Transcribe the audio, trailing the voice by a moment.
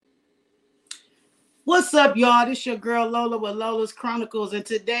What's up, y'all? This your girl Lola with Lola's Chronicles, and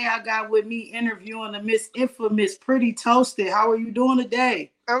today I got with me interviewing the Miss Infamous Pretty Toasted. How are you doing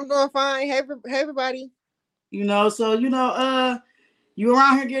today? I'm doing fine. Hey, everybody. You around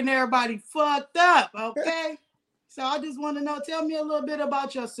here getting everybody fucked up, okay? So I just want to know, tell me a little bit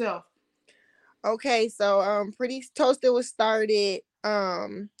about yourself. Okay, so Pretty Toasted was started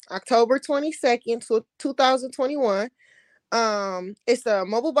October 22nd, 2021. It's a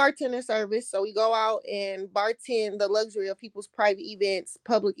mobile bartending service, so we go out and bartend the luxury of people's private events,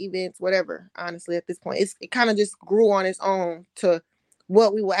 public events, whatever. Honestly, at this point, it kind of just grew on its own to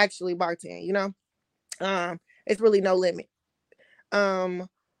what we will actually bartend. It's really no limit. Um,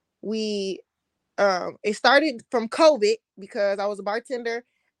 we It started from COVID because I was a bartender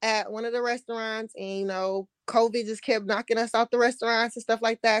at one of the restaurants, and COVID just kept knocking us out the restaurants and stuff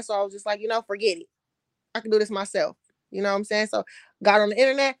like that. So I was just like, forget it. I can do this myself. You know what I'm saying? So got on the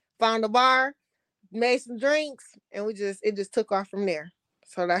internet, found a bar, made some drinks, and it just took off from there.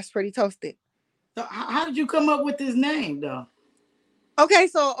 So that's Pretty Toasted. So how did you come up with this name, though? Okay,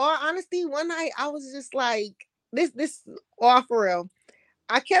 so all honesty, one night I was just like, this all for real.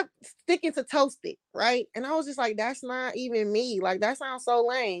 I kept sticking to toasted, right? And I was just like, that's not even me. Like, that sounds so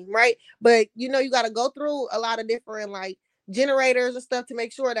lame, right? But you got to go through a lot of different like generators and stuff to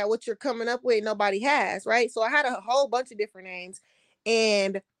make sure that what you're coming up with nobody has, right? So I had a whole bunch of different names,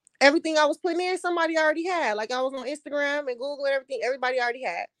 and everything I was putting in, somebody already had. Like, I was on Instagram and Google and everything, everybody already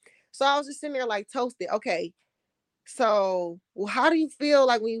had. So I was just sitting there like, toasted. Okay, so, well, how do you feel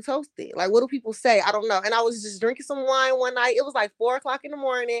like when you toast it? Like, what do people say? I don't know. And I was just drinking some wine one night. It was like 4 o'clock in the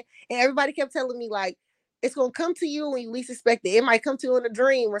morning, and everybody kept telling me like, it's gonna come to you when you least expect it. It might come to you in a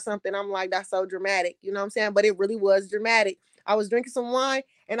dream or something. I'm like, that's so dramatic, you know what I'm saying? But it really was dramatic. I was drinking some wine,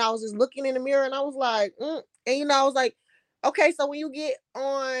 and I was just looking in the mirror, and I was like, and I was like, okay, so when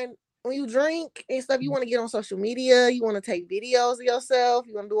you drink and stuff, you want to get on social media, you want to take videos of yourself,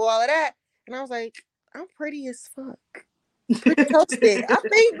 you want to do all of that. And I was like, I'm pretty as fuck. Pretty toasted. I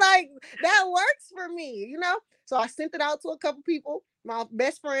think like that works for me. So I sent it out to a couple people, my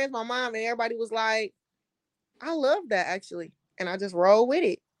best friends, my mom, and everybody was like, I love that actually. And I just rolled with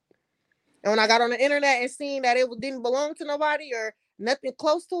it. And when I got on the internet and seen that it didn't belong to nobody or nothing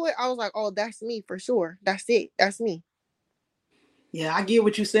close to it, I was like, oh, that's me for sure. That's it. That's me. Yeah, I get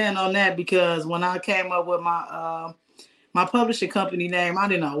what you're saying on that because when I came up with my publishing company name, I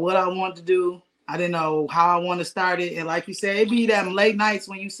didn't know what I wanted to do. I didn't know how I want to start it. And like you said, it be them late nights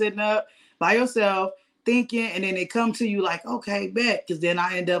when you sitting up by yourself thinking, and then it come to you like, okay, bet. Because then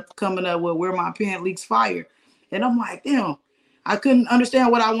I end up coming up with Where My Pen Leaks Fire. And I'm like, damn, I couldn't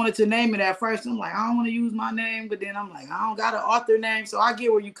understand what I wanted to name it at first. I'm like, I don't want to use my name. But then I'm like, I don't got an author name. So I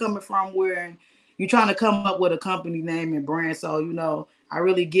get where you coming from, where you're trying to come up with a company name and brand. So, I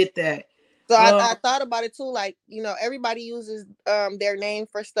really get that. So Uh, I thought about it too, like, everybody uses their name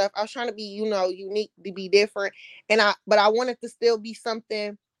for stuff. I was trying to be, unique, to be different. But I wanted to still be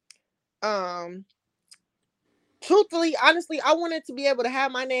something um truthfully, honestly, I wanted to be able to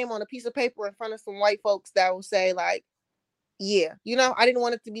have my name on a piece of paper in front of some white folks that will say, like, yeah, I didn't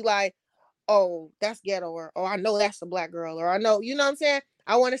want it to be like, oh, that's ghetto, or oh, I know that's a black girl, or I know, you know what I'm saying?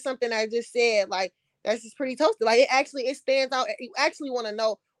 I wanted something that just said, like, that's just pretty toasted. Like, it stands out. You actually want to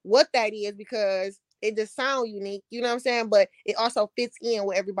know what that is because it just sounds unique, you know what I'm saying? But it also fits in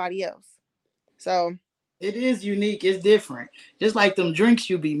with everybody else. So It is unique. It's different. Just like them drinks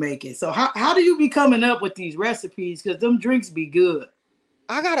you be making. So how do you be coming up with these recipes? Because them drinks be good.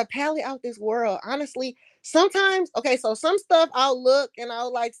 I got a palette out this world. Honestly, sometimes, okay, so some stuff I'll look and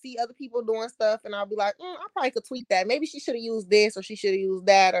I'll like see other people doing stuff and I'll be like, I probably could tweak that. Maybe she should have used this or she should have used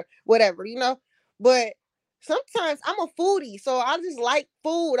that or whatever. But sometimes I'm a foodie, so I just like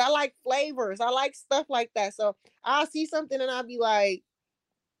food. I like flavors. I like stuff like that. So I'll see something and I'll be like,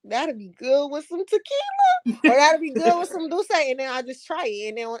 that'd be good with some tequila or that'd be good with some dulce. And then I just try it.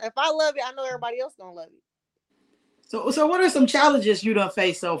 And then if I love it, I know everybody else gonna love it. So what are some challenges you done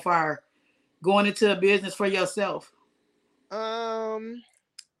faced so far going into a business for yourself? Um,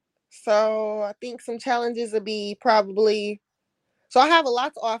 So I think some challenges would be probably, so I have a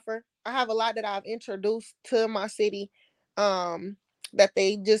lot to offer. I have a lot that I've introduced to my city, um, that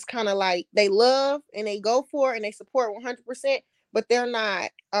they just kind of like they love and they go for and they support 100%, but they're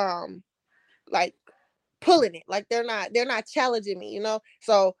not like pulling it. Like they're not challenging me.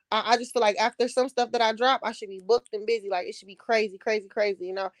 So I just feel like after some stuff that I drop, I should be booked and busy. Like it should be crazy, crazy,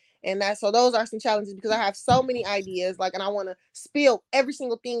 crazy. And that, so those are some challenges because I have so many ideas, like, and I want to spill every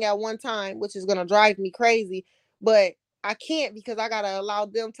single thing at one time, which is gonna drive me crazy. But I can't because I gotta allow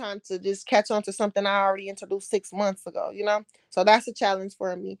them time to just catch on to something I already introduced 6 months ago. So that's a challenge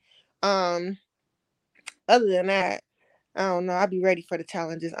for me. Um other than that, I don't know. I'll be ready for the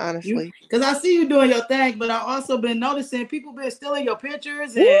challenges, You, honestly. because I see you doing your thing, but I also been noticing people been stealing your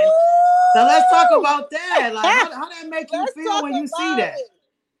pictures, and so let's talk Woo! about that. Like, how that make you Let's feel talk when you see about that? it.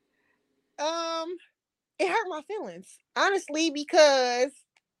 It hurt my feelings, honestly, because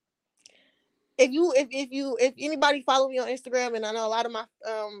if anybody follow me on Instagram, and I know a lot of my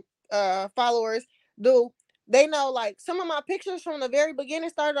followers do, they know like some of my pictures from the very beginning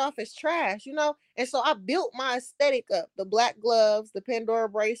started off as trash, and so I built my aesthetic up: the black gloves, the Pandora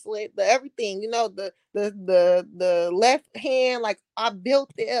bracelet, the everything, the left hand, like I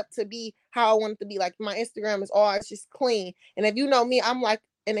built it up to be how I want it to be. Like my Instagram is all, it's just clean, and if you know me, I'm like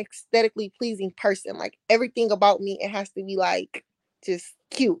an aesthetically pleasing person. Like everything about me, it has to be like just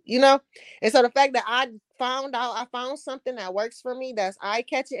cute. And so the fact that I found something that works for me, that's eye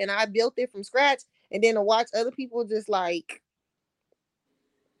catching, and I built it from scratch, and then to watch other people just like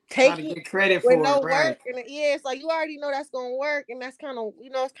Try take to it get credit with for no it, work, right? and yeah, it's like you already know that's gonna work, and that's kind of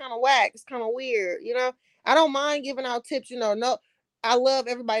it's kind of whack, it's kind of weird. I don't mind giving out tips. No, I love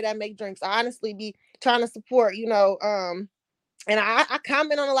everybody that make drinks. I honestly be trying to support. And I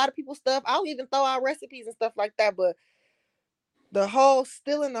comment on a lot of people's stuff. I'll even throw out recipes and stuff like that, but the whole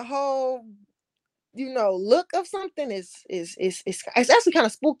stealing the whole look of something is actually kind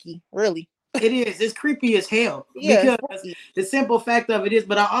of spooky, really. It is. It's creepy as hell Yeah, it's because spooky. the simple fact of it is.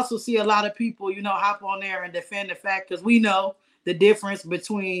 But I also see a lot of people, hop on there and defend the fact because we know the difference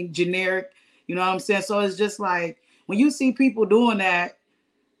between generic. You know what I'm saying? So it's just like when you see people doing that,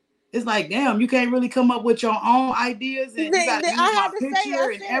 it's like, damn, you can't really come up with your own ideas, and you got to use I had my to say, I picture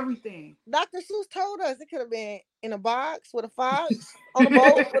and said, everything. Dr. Seuss told us it could have been in a box with a fox on a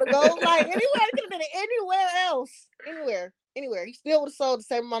boat with a gold, like anywhere. It could have been anywhere else, anywhere. He still would have sold the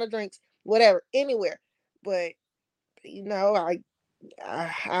same amount of drinks, whatever, anywhere. But I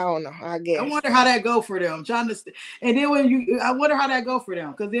don't know. I I guess. wonder how that go for them. Trying to, and then I wonder how that go for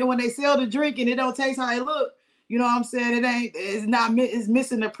them because then when they sell the drink and it don't taste how it look, you know what I'm saying? It's not, it's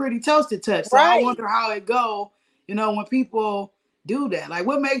missing a pretty toasted touch. So I Right. wonder how it go. When people do that, like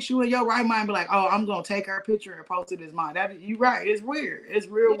what makes you in your right mind be like, oh, I'm gonna take her picture and post it as mine. That you right? It's weird. It's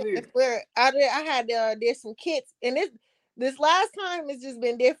real Yeah, it's weird. weird. I had did some kits, and this last time it's just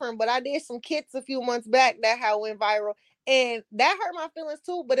been different. But I did some kits a few months back that had went viral, and that hurt my feelings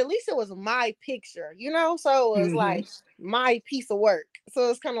too. But at least it was my picture. So it was Mm-hmm. like my piece of work. So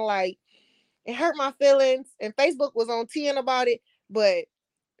it's kind of like it hurt my feelings, and Facebook was on 10 about it. But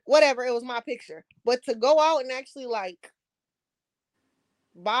whatever, it was my picture. But to go out and actually like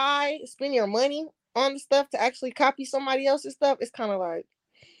spend your money on the stuff to actually copy somebody else's stuff, it's kind of like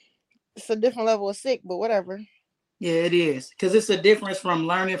it's a different level of sick, but whatever. Yeah, it is because it's a difference from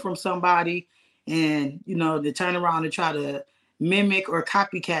learning from somebody and to turn around and try to mimic or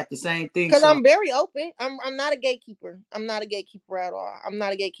copycat the same thing. Because So I'm very open. I'm not a gatekeeper. I'm not a gatekeeper at all. I'm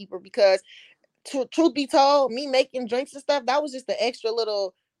not a gatekeeper because, truth be told, me making drinks and stuff, that was just the extra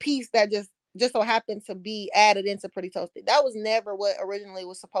little piece that just so happened to be added into Pretty Toasted. That was never what originally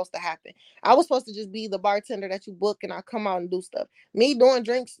was supposed to happen. I was supposed to just be the bartender that you book and I come out and do stuff. Me doing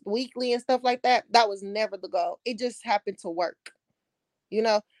drinks weekly and stuff like that, that was never the goal. It just happened to work.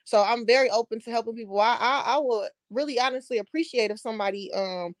 So I'm very open to helping people. I would really honestly appreciate if somebody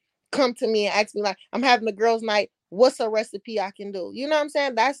come to me and ask me, like, I'm having a girls night, what's a recipe I can do? You know what I'm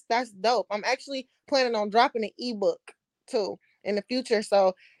saying? That's dope. I'm actually planning on dropping an ebook too in the future,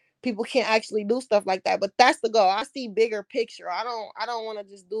 so people can actually do stuff like that. But that's the goal. I see bigger picture. I don't want to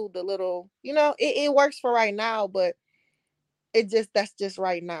just do the little, it works for right now, but that's just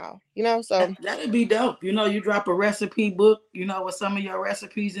right now. So that'd be dope. You drop a recipe book, with some of your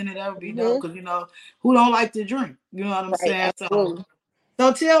recipes in it. That would be dope mhm, because who don't like to drink? You know what I'm right, saying? So, absolutely.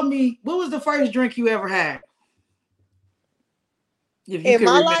 so tell me, what was the first drink you ever had, if you In could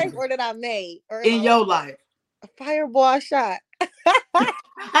my life, remember, or that I made, or in in my life? your life? A fireball shot.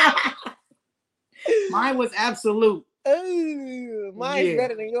 Mine was absolute. Ooh, mine's Yeah,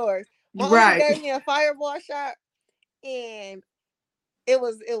 better than yours. My uncle right. gave me a fireball shot, and it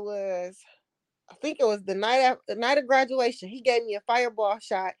was I think it was the night of graduation. He gave me a fireball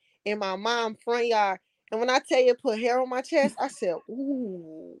shot in my mom's front yard. And when I tell you it put hair on my chest, I said,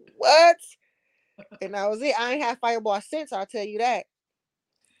 "Ooh, what?" And that was it. I ain't had fireball since, I'll tell you that.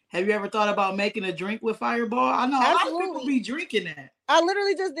 Have you ever thought about making a drink with Fireball? I know a lot of people Absolutely. be drinking that. I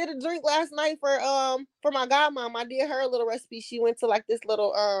literally just did a drink last night for my godmom. I did her a little recipe. She went to like this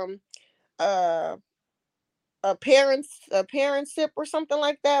little uh a parent sip or something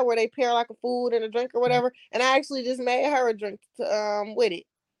like that, where they pair like a food and a drink or whatever. And I actually just made her a drink with it.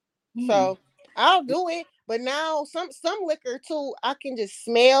 Hmm. So I'll do it. But now some liquor too, I can just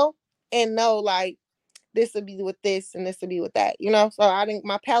smell and know, like, this would be with this and this would be with that, you know. So I didn't,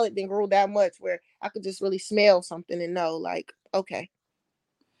 my palate didn't grow that much where I could just really smell something and know, like, okay.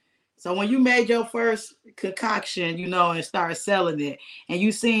 So when you made your first concoction, and started selling it, and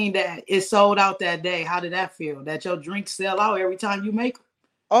you seen that it sold out that day, how did that feel? That your drinks sell out every time you make them?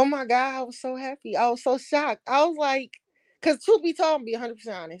 Oh my God, I was so happy. I was so shocked. I was like, because truth be told, be 100%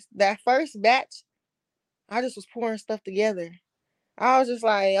 honest, that first batch, I just was pouring stuff together. I was just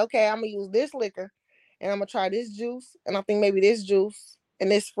like, okay, I'm gonna use this liquor, and I'm gonna try this juice, and I think maybe this juice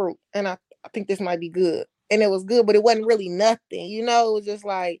and this fruit, and I think this might be good. And it was good, but it wasn't really nothing, you know. It was just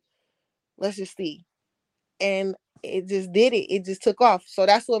like, let's just see, and it just did it. It just took off. So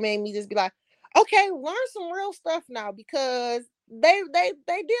that's what made me just be like, okay, learn some real stuff now, because they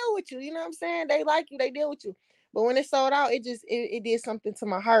deal with you. You know what I'm saying? They like you. They deal with you. But when it sold out, it did something to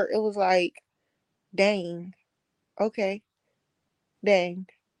my heart. It was like, dang, okay, dang.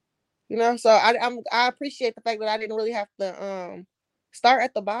 You know, so I appreciate the fact that I didn't really have to start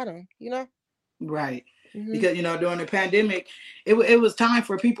at the bottom, you know? Right. Hmm. Because during the pandemic, it was time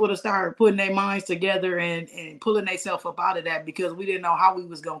for people to start putting their minds together and pulling themselves up out of that, because we didn't know how we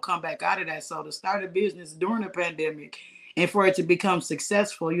was gonna come back out of that. So to start a business during the pandemic and for it to become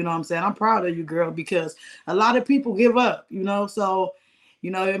successful, you know what I'm saying? I'm proud of you, girl, because a lot of people give up, so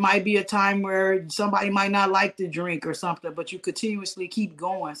it might be a time where somebody might not like the drink or something, but you continuously keep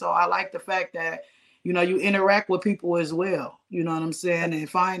going. So I like the fact that you interact with people as well, you know what I'm saying, and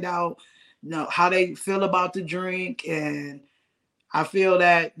find out how they feel about the drink. And I feel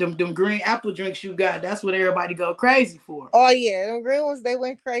that them green apple drinks you got, that's what everybody go crazy for. Oh yeah, them green ones, they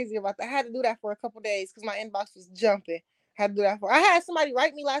went crazy about that. I had to do that for a couple days because my inbox was jumping. Had to do that for. I had somebody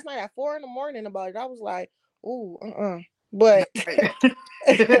write me last night at 4 in the morning about it. I was like, ooh, but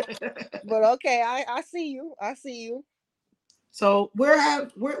but okay, I see you. I see you. So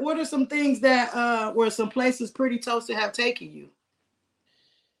what are some things that where some places Pretty Toasted have taken you?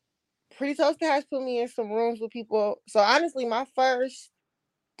 Pretty Toasted has put me in some rooms with people. So honestly, my first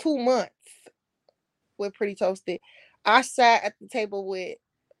 2 months with Pretty Toasted, I sat at the table with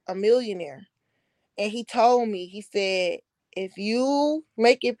a millionaire, and he told me, he said, if you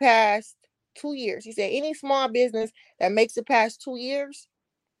make it past 2 years, he said, any small business that makes it past 2 years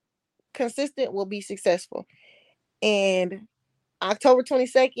consistent will be successful. And October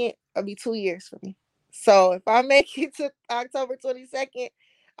 22nd will be 2 years for me. So if I make it to October 22nd,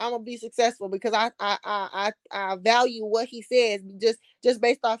 I'm gonna be successful, because I value what he says, just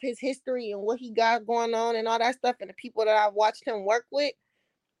based off his history and what he got going on and all that stuff, and the people that I've watched him work with,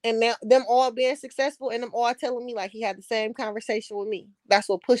 and now them all being successful, and them all telling me like he had the same conversation with me. That's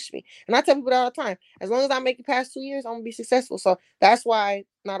what pushed me. And I tell people that all the time. As long as I make it past 2 years, I'm gonna be successful. So that's why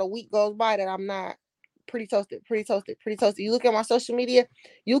not a week goes by that I'm not pretty toasted, pretty toasted, pretty toasted. You look at my social media,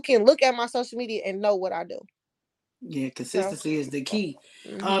 you can look at my social media and know what I do. Yeah, You consistency is the key.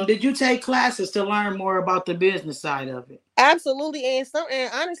 know? Did you take classes to learn more about the business side of it? Absolutely, and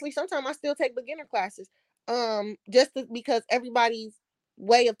honestly, sometimes I still take beginner classes, because everybody's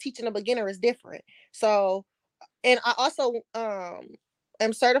way of teaching a beginner is different. So, and I also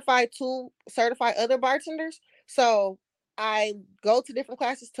am certified to certify other bartenders. So I go to different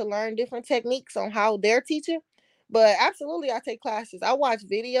classes to learn different techniques on how they're teaching. But absolutely, I take classes. I watch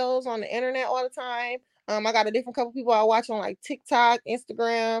videos on the internet all the time. I got a different couple people I watch on like TikTok,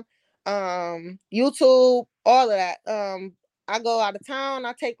 Instagram, YouTube, all of that. I go out of town.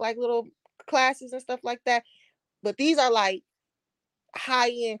 I take like little classes and stuff like that. But these are like high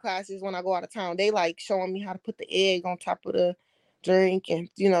end classes when I go out of town. They like showing me how to put the egg on top of the drink and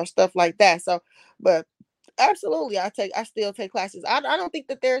stuff like that. So, but absolutely, I still take classes. I don't think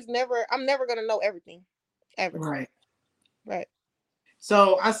that I'm never gonna know everything ever. Right. Right.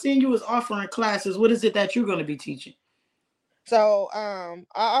 So I seen you was offering classes. What is it that you're going to be teaching? So I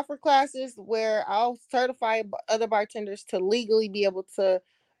offer classes where I'll certify other bartenders to legally be able to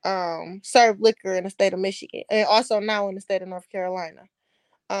serve liquor in the state of Michigan, and also now in the state of North Carolina.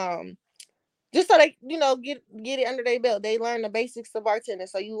 Um just so they get it under their belt. They learn the basics of bartending.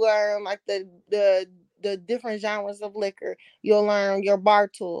 So you learn like the different genres of liquor. You'll learn your bar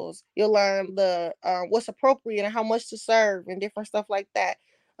tools. You'll learn the what's appropriate and how much to serve and different stuff like that.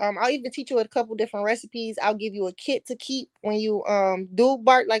 I'll even teach you a couple different recipes. I'll give you a kit to keep when you do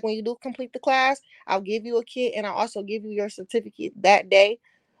bar, like when you do complete the class. I'll give you a kit, and I'll also give you your certificate that day.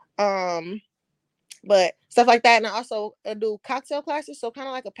 um but stuff like that. And I also do cocktail classes, so kind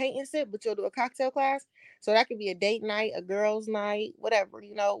of like a paint and sip, but you'll do a cocktail class. So that could be a date night, a girls' night, whatever.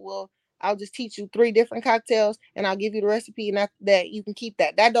 I'll just teach you 3 different cocktails, and I'll give you the recipe, and that you can keep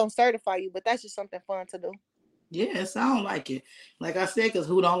that. That don't certify you, but that's just something fun to do. Yeah, it sounds like it. Like I said, because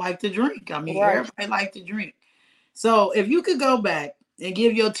who don't like to drink? I mean, Right. everybody like to drink. So if you could go back and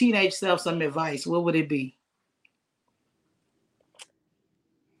give your teenage self some advice, what would it be?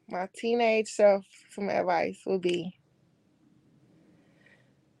 My teenage self, some advice would be,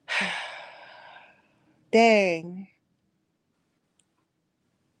 dang,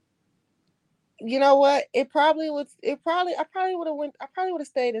 you know what? It probably was. It probably. I probably would have went. I probably would have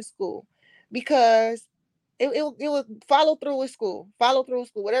stayed in school, because it would follow through with school. Follow through with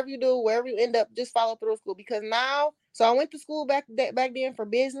school. Whatever you do, wherever you end up, just follow through with school. Because now, so I went to school back then for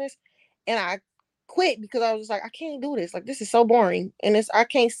business, and I quit because I was just like, I can't do this. Like, this is so boring, and it's I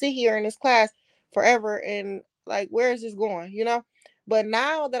can't sit here in this class forever. And like, where is this going? You know. But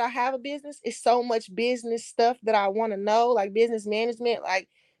now that I have a business, it's so much business stuff that I want to know, like business management, like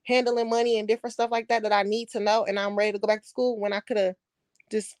handling money and different stuff like that I need to know, and I'm ready to go back to school when I could have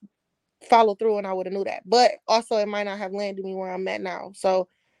just followed through and I would have knew that. But also it might not have landed me where I'm at now. So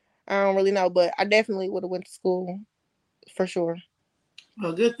I don't really know, but I definitely would have went to school for sure.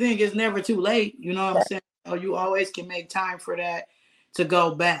 Well, good thing it's never too late. You know what I'm Right. saying? Oh, you always can make time for that to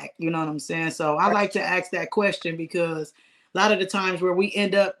go back. You know what I'm saying? So I Right. like to ask that question because a lot of the times where we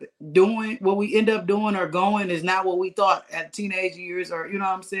end up doing what we end up doing or going is not what we thought at teenage years, or you know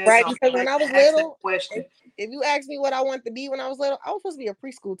what I'm saying? Right, So because I when like I to was ask that little, question. if you asked me what I wanted to be when I was little, I was supposed to be a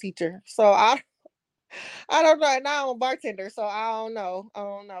preschool teacher. So I don't know. Now I'm a bartender, so I don't know. I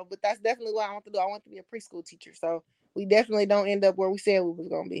don't know. But that's definitely what I want to do. I want to be a preschool teacher. So we definitely don't end up where we said we was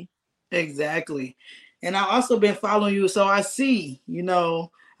gonna be. Exactly. And I also been following you, so I see,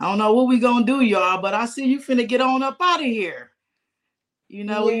 I don't know what we gonna do, y'all, but I see you finna get on up out of here.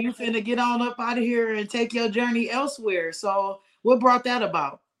 Yeah. You finna get on up out of here and take your journey elsewhere. So what brought that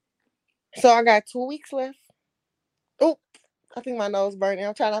about? So I got 2 weeks left. Oh, I think my nose burning.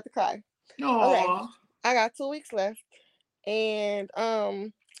 I'm trying not to cry. Okay. Oh, I got 2 weeks left. And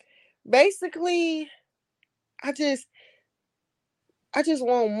basically I just I just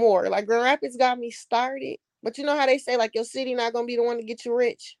want more. Like Grand Rapids got me started. But you know how they say like your city not gonna be the one to get you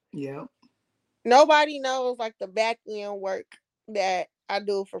rich? yeah, Nobody knows like the back end work that I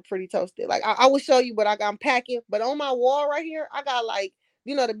do for Pretty Toasted. Like I will show you, but I'm packing. But on my wall right here, I got like,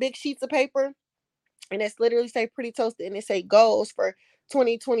 the big sheets of paper, and it's literally say Pretty Toasted, and it say goals for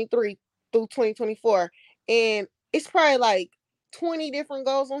 2023 through 2024. And it's probably like 20 different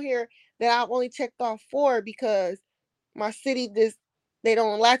goals on here that I've only checked off 4 because my city just they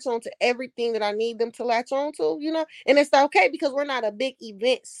don't latch on to everything that I need them to latch on to, and it's okay because we're not a big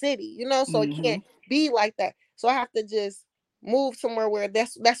event city, so it mm-hmm, can't be like that. So I have to just move somewhere where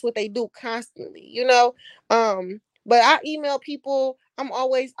that's what they do constantly, but I email people. I'm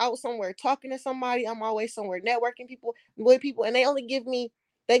always out somewhere talking to somebody. I'm always somewhere networking people with people, and they give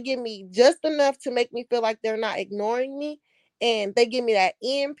me just enough to make me feel like they're not ignoring me, and they give me that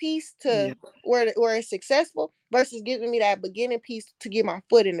end piece yeah, to where it's successful versus giving me that beginning piece to get my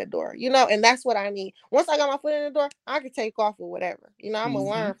foot in the door, and that's what I need. Once I got my foot in the door, I can take off with whatever, I'm gonna mm-hmm.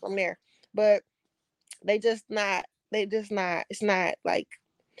 learn from there. But they just not, it's not like,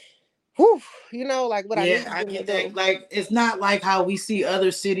 whew, like what I Yeah. need them to do. Like it's not like how we see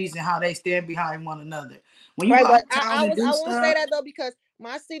other cities and how they stand behind one another. When you Right, go out but of town and I do won't say stuff, that though because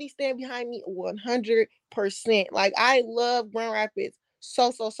my city stand behind me 100%. Like I love Grand Rapids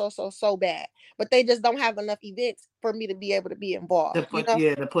so bad, but they just don't have enough events for me to be able to be to involved. put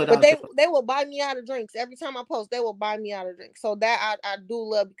yeah to put But out there. they will buy me out of drinks every time I post. They will buy me out of drinks, so that I do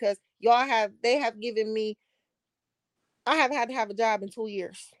love because they have given me. I haven't had to have a job in 2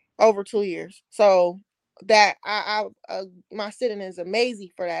 years, over 2 years. So that my sitting is amazing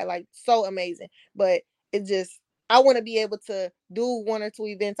for that, like so amazing. But it just I want to be able to do 1 or 2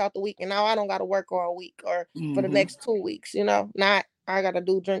 events out the week, and now I don't got to work all week or for the Mm-hmm. next 2 weeks. Not I got to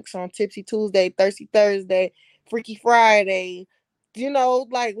do drinks on Tipsy Tuesday, Thirsty Thursday, Freaky Friday.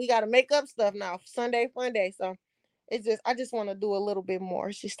 Like we got to make up stuff now. Sunday Fun Day. So it's just I just want to do a little bit more.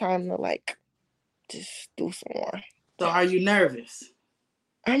 It's just time to like just do some more. So are you nervous?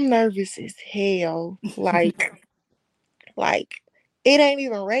 I'm nervous as hell. Like it ain't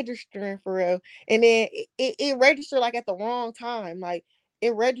even registering for real. And then it registered like at the wrong time. Like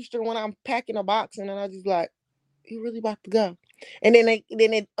it registered when I'm packing a box, and then I just like, you really about to go. And then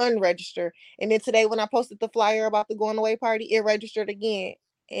it unregistered. And then today when I posted the flyer about the going away party, it registered again.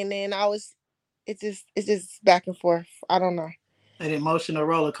 And then it's just back and forth. I don't know. An emotional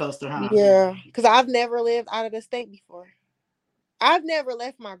roller coaster, huh? Yeah. Cause I've never lived out of the state before. I've never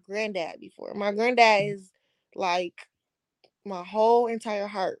left my granddad before. My granddad is like my whole entire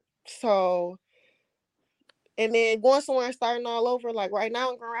heart. So, and then going somewhere and starting all over. Like right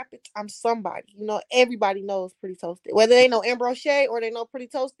now in Grand Rapids, I'm somebody. Everybody knows Pretty Toasted. Whether they know Ambrose or they know Pretty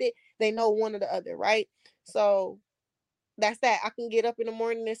Toasted, they know one or the other, right? So that's that. I can get up in the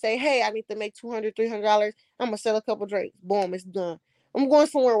morning and say, hey, I need to make $200, $300. I'm gonna sell a couple drinks. Boom, it's done. I'm going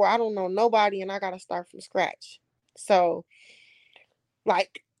somewhere where I don't know nobody and I gotta start from scratch. So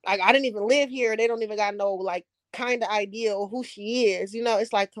like I didn't even live here. They don't even got no like kind of idea of who she is.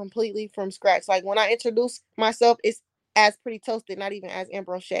 It's like completely from scratch. Like when I introduce myself, it's as Pretty Toasted, not even as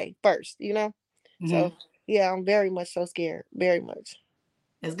Ambrose first. Hmm. So yeah, I'm very much so scared. Very much.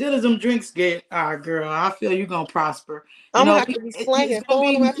 As good as them drinks get, girl, I feel you're gonna prosper. I'm gonna have to be slanging,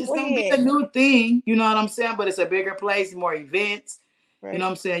 throwing them at It's people's gonna be head. a new thing. You know what I'm saying? But it's a bigger place, more events. You know Right. what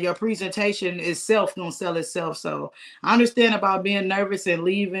I'm saying? Your presentation itself gonna sell itself. So I understand about being nervous and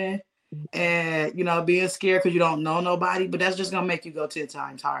leaving, and being scared because you don't know nobody. But that's just gonna make you go 10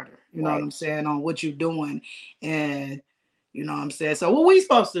 times harder. You know what Right. I'm saying on what you're doing, and you know what I'm saying. So what we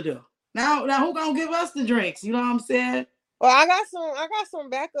supposed to do now? Who gonna give us the drinks? You know what I'm saying? Well, I got some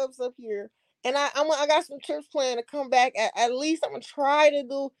backups up here, and I got some trips planned to come back. At least I'm gonna try to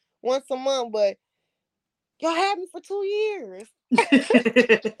do once a month, but y'all had me for 2 years.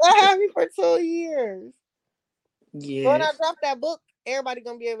 Y'all had me for 2 years. So when Yeah, I drop that book, everybody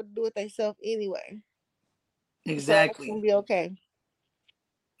gonna be able to do it themselves anyway. So it's gonna exactly. be okay.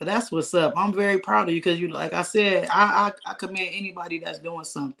 But that's what's up. I'm very proud of you because like I said, I commend anybody that's doing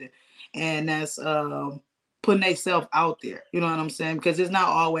something and that's putting themselves out there. You know what I'm saying? Because it's not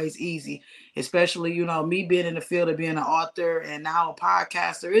always easy, especially me being in the field of being an author and now a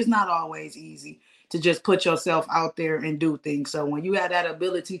podcaster. It's not always easy to just put yourself out there and do things. So when you have that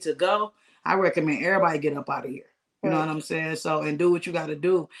ability to go, I recommend everybody get up out of here. You know Right. what I'm saying? So and do what you got to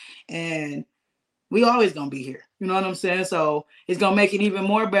do, and we always gonna be here. You know what I'm saying? So it's gonna make it even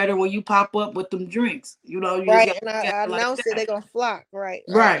more better when you pop up with them drinks. You just Right. gotta And look at I it like announced it, that. they're gonna flock. Right,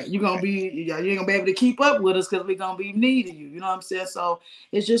 right, Right. You're gonna right. be you ain't gonna be able to keep up with us because we're gonna be needing you. You know what I'm saying? So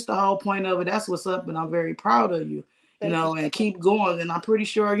it's just the whole point of it. That's what's up, and I'm very proud of you, Thank you so and much. keep going. And I'm pretty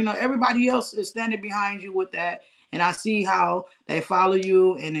sure, everybody else is standing behind you with that. And I see how they follow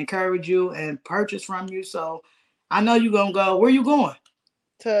you and encourage you and purchase from you. So I know you're gonna go. Where you going?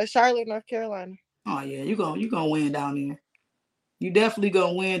 To Charlotte, North Carolina. Oh yeah, you gonna win down there. You definitely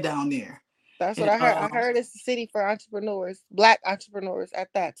gonna win down there. That's what And I heard. I heard it's the city for entrepreneurs, black entrepreneurs at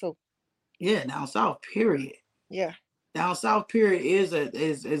that too. yeah, down south, period. Yeah. Down south, period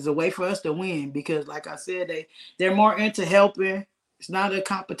is a way for us to win because, like I said, they're more into helping. It's not a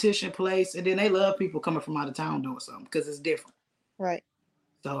competition place, and then they love people coming from out of town doing something because it's different. Right.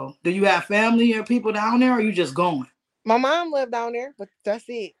 So, do you have family or people down there, or are you just going? My mom lived down there, but that's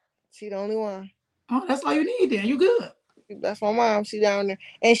it. She the only one. Oh, that's all you need. Then you good. That's my mom. She down there,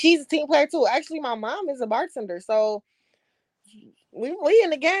 and she's a team player too. Actually, my mom is a bartender, so we in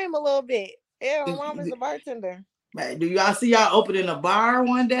the game a little bit. Yeah, my mom is a bartender. Right. Do y'all see y'all opening a bar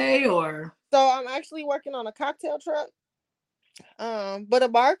one day or? So I'm actually working on a cocktail truck. But a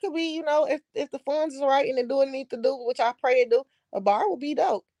bar could be, if the funds is right and they do what it need to do, which I pray it do, a bar would be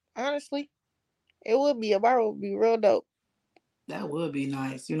dope. Honestly, it would be. A bar would be real dope. That would be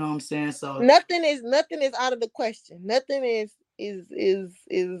nice. You know what I'm saying? So, Nothing is out of the question. Nothing is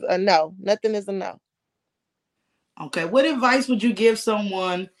a no. Nothing is a no. okay, what advice would you give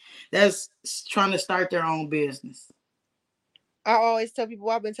someone that's trying to start their own business? I always tell people,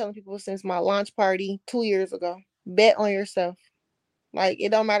 I've been telling people since my launch party 2 years ago, bet on yourself. Like it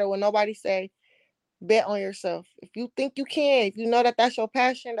don't matter what nobody say. Bet on yourself. If you think you can, if you know that that's your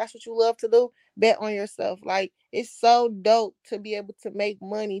passion, that's what you love to do, bet on yourself. Like it's so dope to be able to make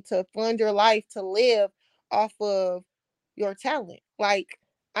money, to fund your life, to live off of your talent. Like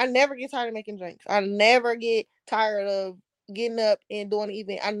I never get tired of making drinks. I never get tired of getting up and doing an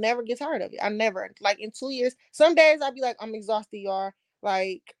event. I never get tired of it. I never. Like in 2 years, some days I'd be like, I'm exhausted, y'all.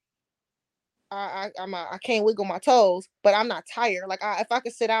 Like I can't wiggle my toes, but I'm not tired. Like if I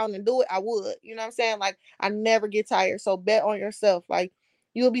could sit down and do it, I would. You know what I'm saying? Like I never get tired. So bet on yourself. Like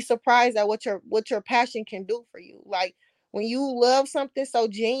you'll be surprised at what your passion can do for you. Like when you love something so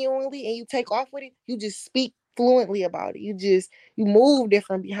genuinely and you take off with it, you just speak fluently about it. You move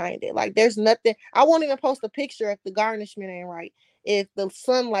different behind it. Like there's nothing. I won't even post a picture if the garnishment ain't right, if the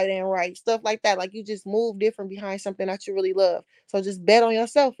sunlight ain't right, stuff like that. Like you just move different behind something that you really love. So just bet on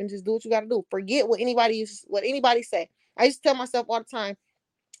yourself and just do what you got to do. Forget what anybody say. I used to tell myself all the time,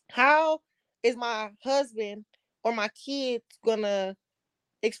 how is my husband or my kids gonna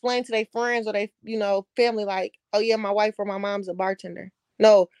explain to their friends or they family like, oh yeah, my wife or my mom's a bartender?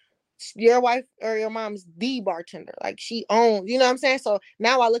 No, your wife or your mom's the bartender. Like she owns, you know what I'm saying? So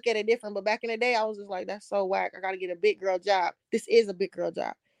now I look at it different. But back in the day, I was just like, that's so whack. I gotta get a big girl job. This is a big girl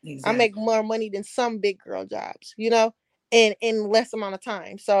job. I make Exactly. more money than some big girl jobs, you know, in less amount of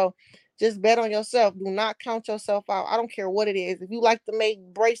time. So just bet on yourself. Do not count yourself out. I don't care what it is. If you like to make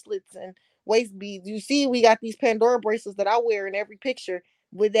bracelets and waist beads, you see we got these Pandora bracelets that I wear in every picture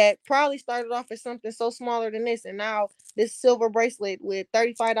with that probably started off as something so smaller than this, and now this silver bracelet with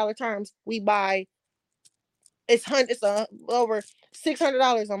 $35 terms we buy, it's over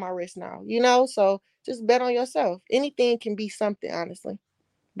 $600 on my wrist now, you know. So just bet on yourself. Anything can be something, honestly.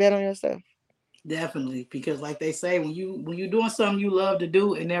 Bet on yourself. Definitely, because like they say, when you doing something you love to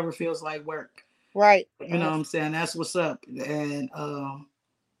do, it never feels like work. Right. You know what I'm saying? That's what's up. And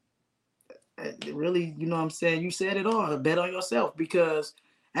really, you know what I'm saying? You said it all. Bet on yourself, because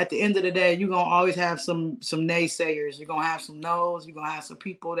at the end of the day, you're gonna always have some naysayers. You're gonna have some no's. You're gonna have some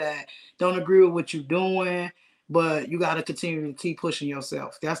people that don't agree with what you're doing. But you got to continue to keep pushing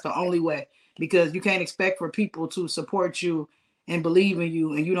yourself. That's the only way, because you can't expect for people to support you and believe in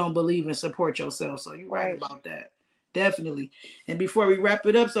you, and you don't believe and support yourself. So you're right Right. about that. Definitely. And before we wrap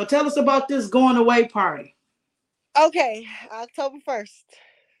it up, so tell us about this going away party. Okay. October 1st,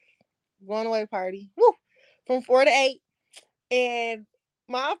 going away party. Woo! From 4 to 8. And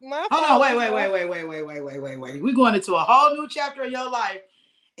my Hold on, wait, followers wait, know. wait, wait, wait, wait, wait, wait, wait, wait. We're going into a whole new chapter of your life,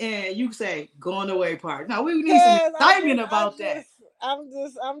 and you say going away party. Now we need some Cause excitement about that.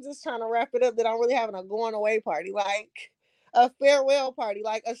 I'm just trying to wrap it up that I'm really having a going away party, like a farewell party,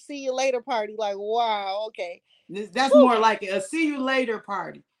 like a see you later party. Like, wow, okay. That's Whew. more like a see you later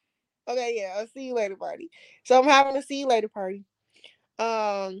party. Okay, yeah, a see you later party. So I'm having a see you later party.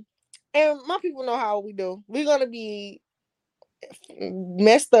 Um, and my people know how we do. We're gonna be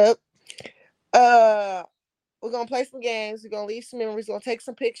messed up. Uh, we're gonna play some games. We're gonna leave some memories. We're gonna take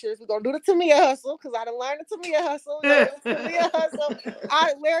some pictures. We're gonna do the Tamia hustle because I done learned the Tamia hustle. We're gonna do the Tamia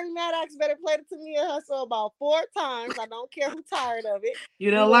hustle. Larry Maddox better play the Tamia hustle about 4 times. I don't care who tired of it. You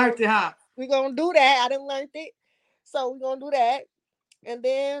We done gonna learned it, huh? we gonna do that. I didn't learn it, so we're gonna do that. And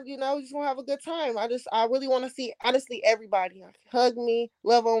then just gonna have a good time. I really want to see honestly everybody hug me,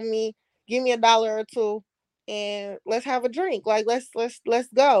 love on me, give me $1 or 2, and let's have a drink. Like let's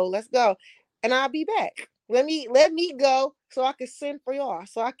go, and I'll be back. Let me go so I can send for y'all,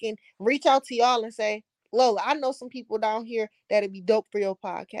 so I can reach out to y'all and say, Lola, I know some people down here that'd be dope for your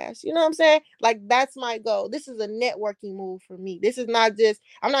podcast. You know what I'm saying? Like that's my goal. This is a networking move for me. This is not just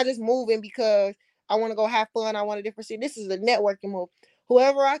I'm not just moving because I want to go have fun. I want a different city. This is a networking move.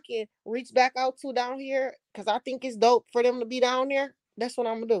 Whoever I can reach back out to down here, because I think it's dope for them to be down there. That's what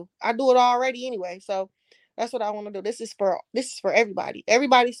I'm gonna do. I do it already anyway, so that's what I want to do. This is for everybody.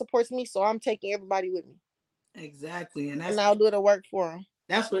 Everybody supports me, so I'm taking everybody with me, Exactly, and and I'll do the work for them.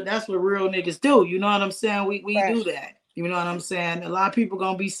 that's what real niggas do. You know what I'm saying? We Right, do that. You know what I'm saying? A lot of people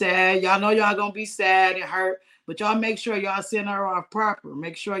gonna be sad. Y'all know y'all gonna be sad and hurt, but y'all make sure y'all send her off proper.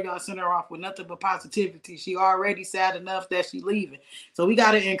 Make sure y'all send her off with nothing but positivity. She already sad enough that she leaving. So we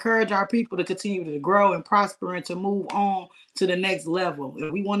gotta encourage our people to continue to grow and prosper and to move on to the next level.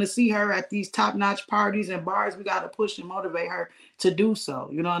 If we want to see her at these top-notch parties and bars, we gotta push and motivate her to do so.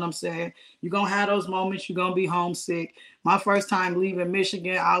 You know what I'm saying? You're gonna have those moments, you're gonna be homesick. My first time leaving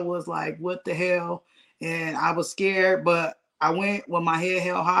Michigan, I was like, what the hell? And I was scared, but I went with my head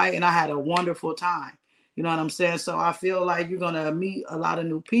held high and I had a wonderful time. You know what I'm saying? So I feel like you're gonna meet a lot of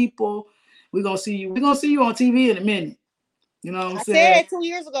new people. We're gonna see you on TV in a minute. You know what I'm I saying? said 2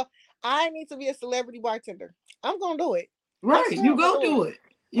 years ago I need to be a celebrity bartender. I'm gonna do it. I Right. swear You I'm gonna go do it. do it.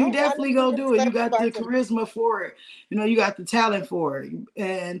 You I need definitely to go be a do it. You celebrity got the bartender. charisma for it. You know, you got the talent for it.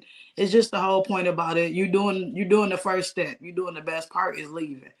 And it's just the whole point about it. You doing the first step. You doing the best part is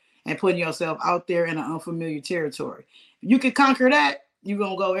leaving and putting yourself out there in an unfamiliar territory. If you can conquer that, you're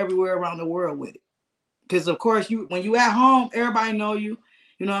gonna go everywhere around the world with it. Because of course you when you at home, everybody know you.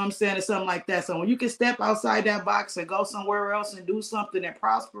 You know what I'm saying? It's something like that. So when you can step outside that box and go somewhere else and do something and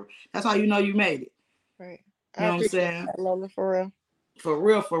prosper, that's how you know you made it. Right. You I know what I'm appreciate saying? that, Lola, for real. For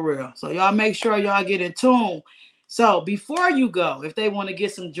real, for real. So y'all make sure y'all get in tune. So before you go, if they want to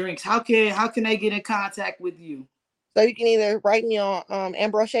get some drinks, how can they get in contact with you? So you can either write me on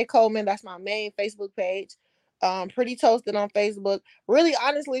Ambrose Coleman, that's my main Facebook page. Pretty Toasted on Facebook. Really,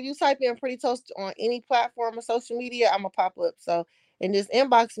 honestly, if you type in Pretty Toasted on any platform of social media, I'm gonna pop up. So and just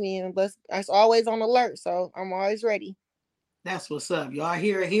inbox me and let's. That's always on alert. So I'm always ready. That's what's up. Y'all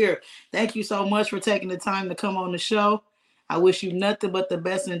hear it here. Thank you so much for taking the time to come on the show. I wish you nothing but the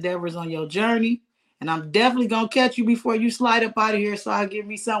best endeavors on your journey. And I'm definitely gonna catch you before you slide up out of here so I give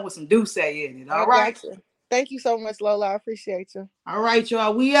me something with some Douce in it. I All right. got you. Thank you so much, Lola. I appreciate you. All right,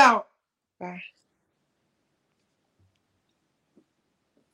 y'all. We out. Bye.